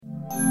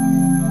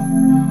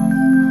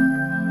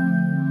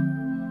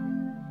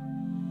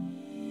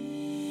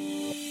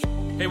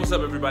Hey, what's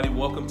up, everybody?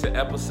 Welcome to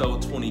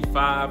episode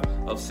 25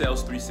 of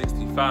Sales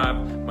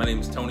 365. My name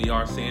is Tony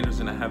R. Sanders,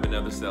 and I have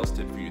another sales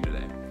tip for you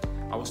today.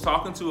 I was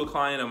talking to a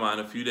client of mine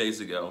a few days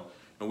ago,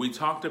 and we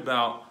talked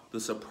about the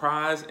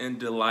surprise and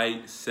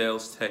delight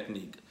sales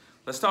technique.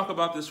 Let's talk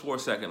about this for a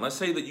second. Let's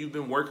say that you've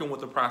been working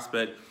with a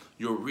prospect,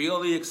 you're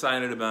really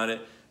excited about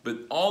it, but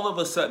all of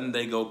a sudden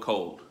they go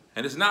cold.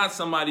 And it's not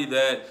somebody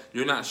that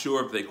you're not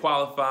sure if they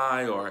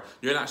qualify, or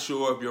you're not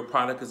sure if your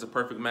product is a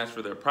perfect match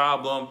for their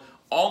problem.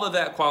 All of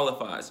that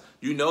qualifies.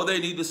 You know they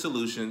need the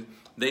solution.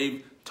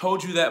 They've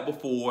told you that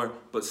before,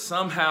 but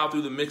somehow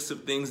through the mix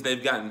of things,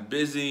 they've gotten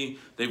busy,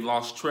 they've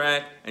lost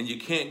track, and you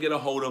can't get a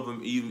hold of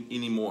them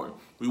anymore.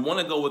 We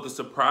want to go with the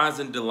surprise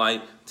and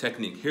delight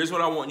technique. Here's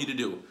what I want you to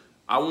do.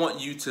 I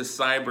want you to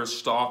cyber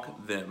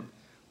stalk them.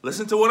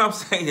 Listen to what I'm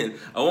saying.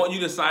 I want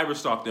you to cyber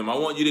stalk them. I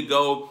want you to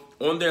go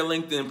on their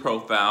LinkedIn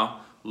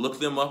profile,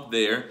 look them up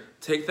there,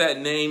 take that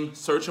name,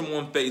 search them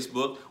on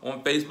Facebook.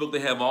 On Facebook, they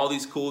have all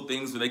these cool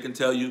things where they can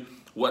tell you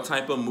what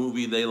type of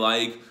movie they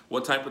like,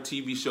 what type of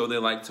TV show they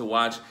like to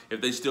watch,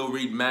 if they still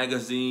read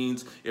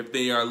magazines, if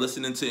they are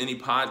listening to any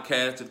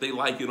podcasts, if they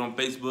like it on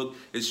Facebook,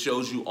 it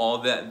shows you all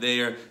that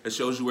there. It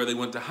shows you where they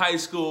went to high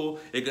school.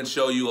 It can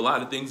show you a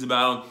lot of things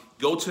about them.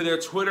 Go to their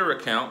Twitter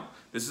account.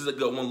 This is a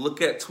good one.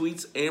 Look at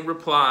tweets and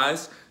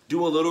replies.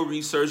 Do a little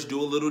research,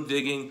 do a little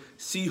digging,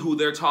 see who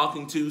they're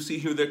talking to, see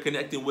who they're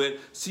connecting with,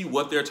 see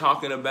what they're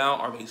talking about.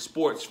 Are they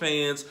sports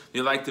fans?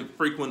 They like to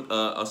frequent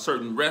a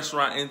certain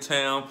restaurant in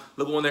town.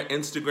 Look on their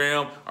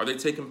Instagram. Are they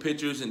taking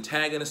pictures and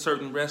tagging a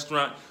certain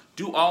restaurant?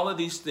 Do all of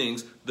these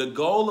things. The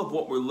goal of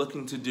what we're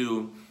looking to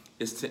do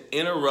is to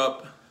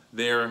interrupt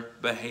their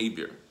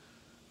behavior.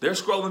 They're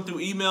scrolling through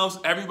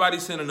emails.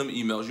 Everybody's sending them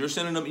emails. You're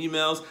sending them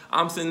emails.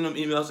 I'm sending them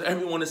emails.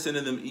 Everyone is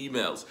sending them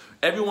emails.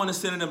 Everyone is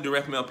sending them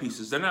direct mail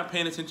pieces. They're not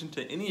paying attention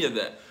to any of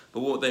that. But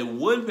what they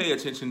would pay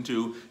attention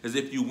to is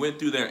if you went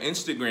through their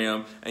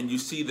Instagram and you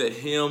see that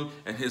him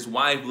and his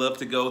wife love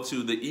to go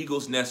to the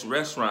Eagle's Nest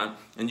restaurant,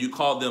 and you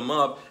called them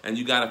up and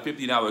you got a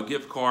 $50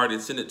 gift card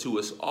and sent it to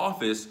his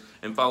office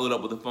and followed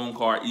up with a phone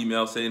call,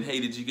 email saying, hey,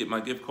 did you get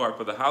my gift card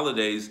for the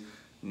holidays?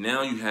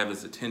 Now you have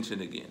his attention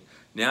again.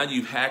 Now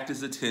you've hacked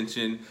his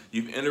attention,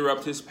 you've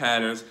interrupted his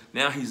patterns,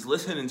 now he's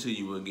listening to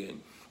you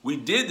again. We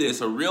did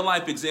this, a real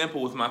life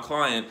example with my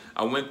client.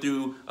 I went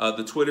through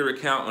the Twitter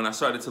account and I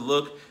started to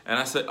look and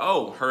I said,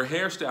 oh, her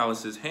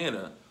hairstylist is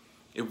Hannah.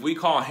 If we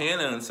call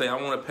Hannah and say,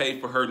 I want to pay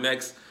for her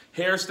next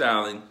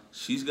hairstyling,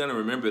 she's going to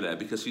remember that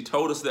because she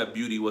told us that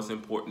beauty was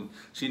important.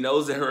 She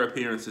knows that her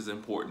appearance is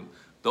important.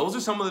 Those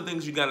are some of the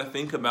things you got to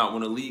think about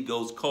when a lead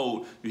goes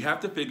cold. You have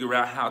to figure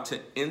out how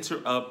to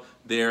interrupt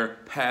their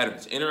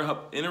patterns,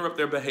 interrupt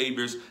their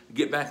behaviors,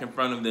 get back in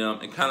front of them,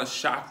 and kind of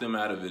shock them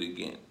out of it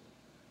again.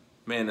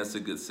 Man, that's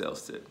a good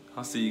sales tip.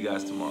 I'll see you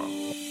guys tomorrow.